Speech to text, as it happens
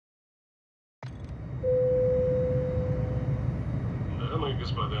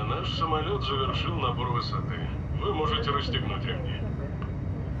господа, наш самолет завершил набор высоты. Вы можете расстегнуть ремни.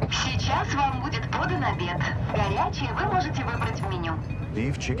 Сейчас вам будет подан обед. Горячее вы можете выбрать в меню.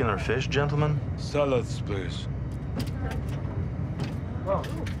 Beef, chicken, or fish, gentlemen? Salads, please.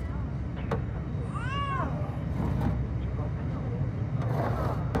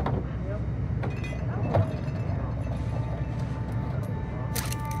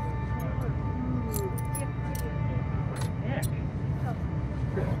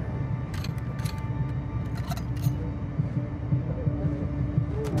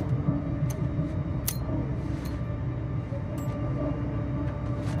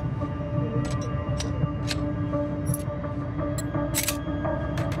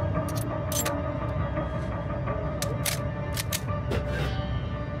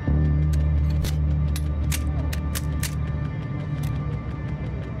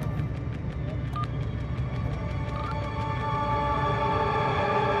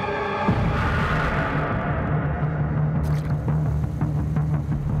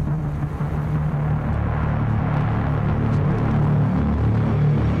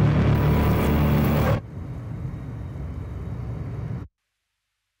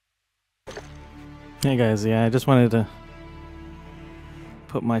 Hey guys, yeah, I just wanted to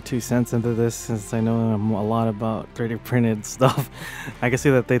put my 2 cents into this since I know a lot about 3D printed stuff. I can see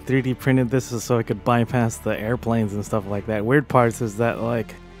that they 3D printed this so it could bypass the airplanes and stuff like that. Weird parts is that,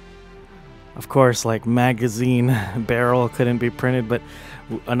 like, of course, like, magazine barrel couldn't be printed, but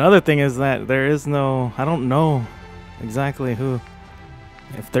another thing is that there is no, I don't know exactly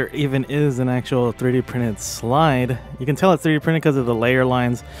if there even is an actual 3D printed slide. You can tell it's 3D printed because of the layer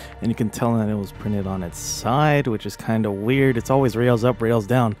lines, and you can tell that it was printed on its side, which is kind of weird. It's always rails up, rails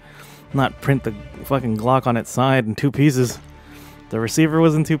down, not print the fucking Glock on its side in 2 pieces. The receiver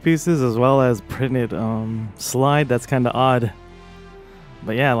was in 2 pieces as well as printed slide. That's kind of odd.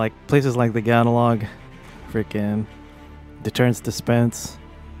 But yeah, like places like the Catalog, freaking Deterrence Dispense,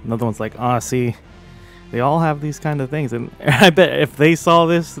 another one's like Aussie. They all have these kind of things, and I bet if they saw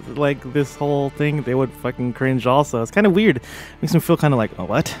this, like this whole thing, they would fucking cringe also. It's kind of weird. Makes me feel kind of like, oh,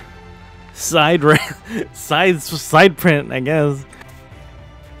 what? Side print, I guess.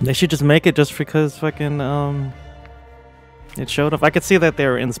 They should just make it just because fucking it showed up. I could see that they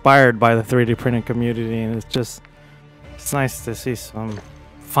were inspired by the 3D printing community, and it's nice to see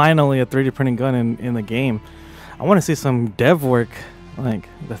finally a 3D printing gun in the game. I want to see some dev work like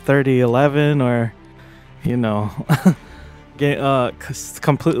the 3011 or, you know, get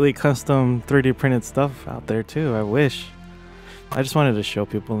completely custom 3D printed stuff out there too. I wish. I just wanted to show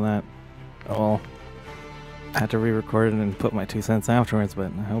people that. Well, I had to re-record it and put my 2 cents afterwards,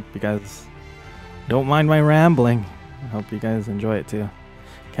 but I hope you guys don't mind my rambling. I hope you guys enjoy it too.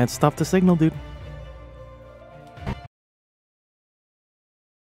 Can't stop the signal, dude.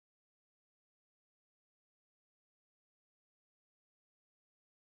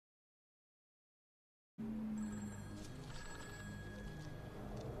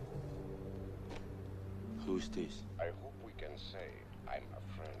 Who's this? I hope we can say I'm a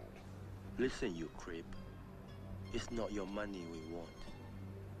friend. Listen, you creep. It's not your money we want.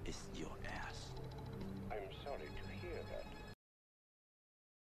 It's your ass. I'm sorry to hear that.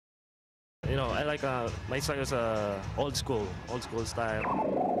 You know, I like my style is old school style.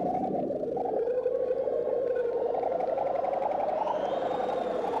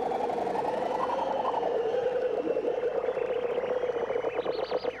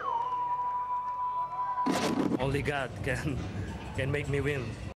 Only God can make me win.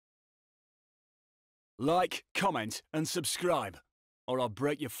 Like, comment, and subscribe, or I'll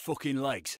break your fucking legs.